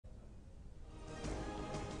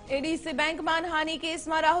ADC bank मानहानि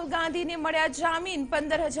केसમાં રાહુલ ગાંધીને મળ્યા જામીન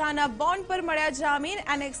 15,000ના બોન્ડ પર મળ્યા જામીન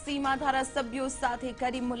એનેક્સીમાં ધારાસભ્યો સાથે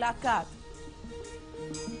કરી મુલાકાત।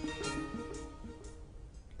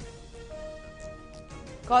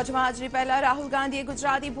 કોચમાં હાજરી પહેલા રાહુલ ગાંધીએ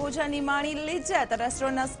ગુજરાતી ભોજનની માણી લિજ્જત,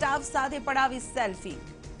 રેસ્ટોરન્ટના સ્ટાફ સાથે પડાવી સેલ્ફી।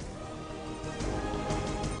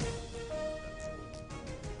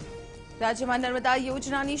 રાજ્યમાં નર્મદા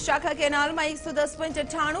યોજનાની શાખા કેનાલમાં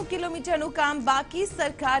 110.98 કિલોમીટરનું કામ બાકી,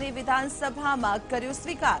 સરકારે વિધાનસભામાં કર્યો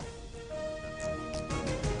સ્વીકાર।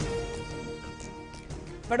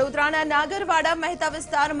 વડોદરાના નાગરવાડા મહેતા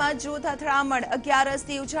વિસ્તારમાં જૂથ અથડામણ,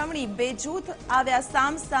 11મી ઉજવણી, 2 જૂથ આવ્યા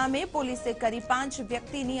સામસામે, પોલીસે કરી 5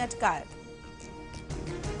 વ્યક્તિની અટકાયત।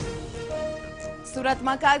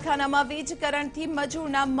 સુરતમાં કારખાનામાં વીજ કરંટથી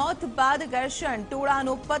મજૂરના મોત બાદ ઘર્ષણ,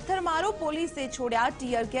 ટોળાનો પથ્થરમારો, પોલીસે છોડ્યા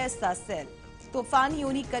ટીયર ગેસના સેલ,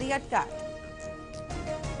 તોફાનીઓની કરી અટકાયત।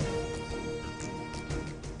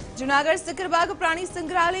 જૂનાગઢ સિકરબાગ પ્રાણી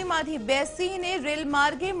સંગ્રહાલયમાંથી બેસીને રેલ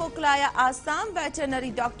માર્ગે મોકલાયા આસામ,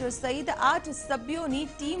 વેટરનરી ડોક્ટર સહિત 8 સભ્યોની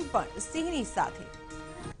ટીમ પણ સિંહની સાથે।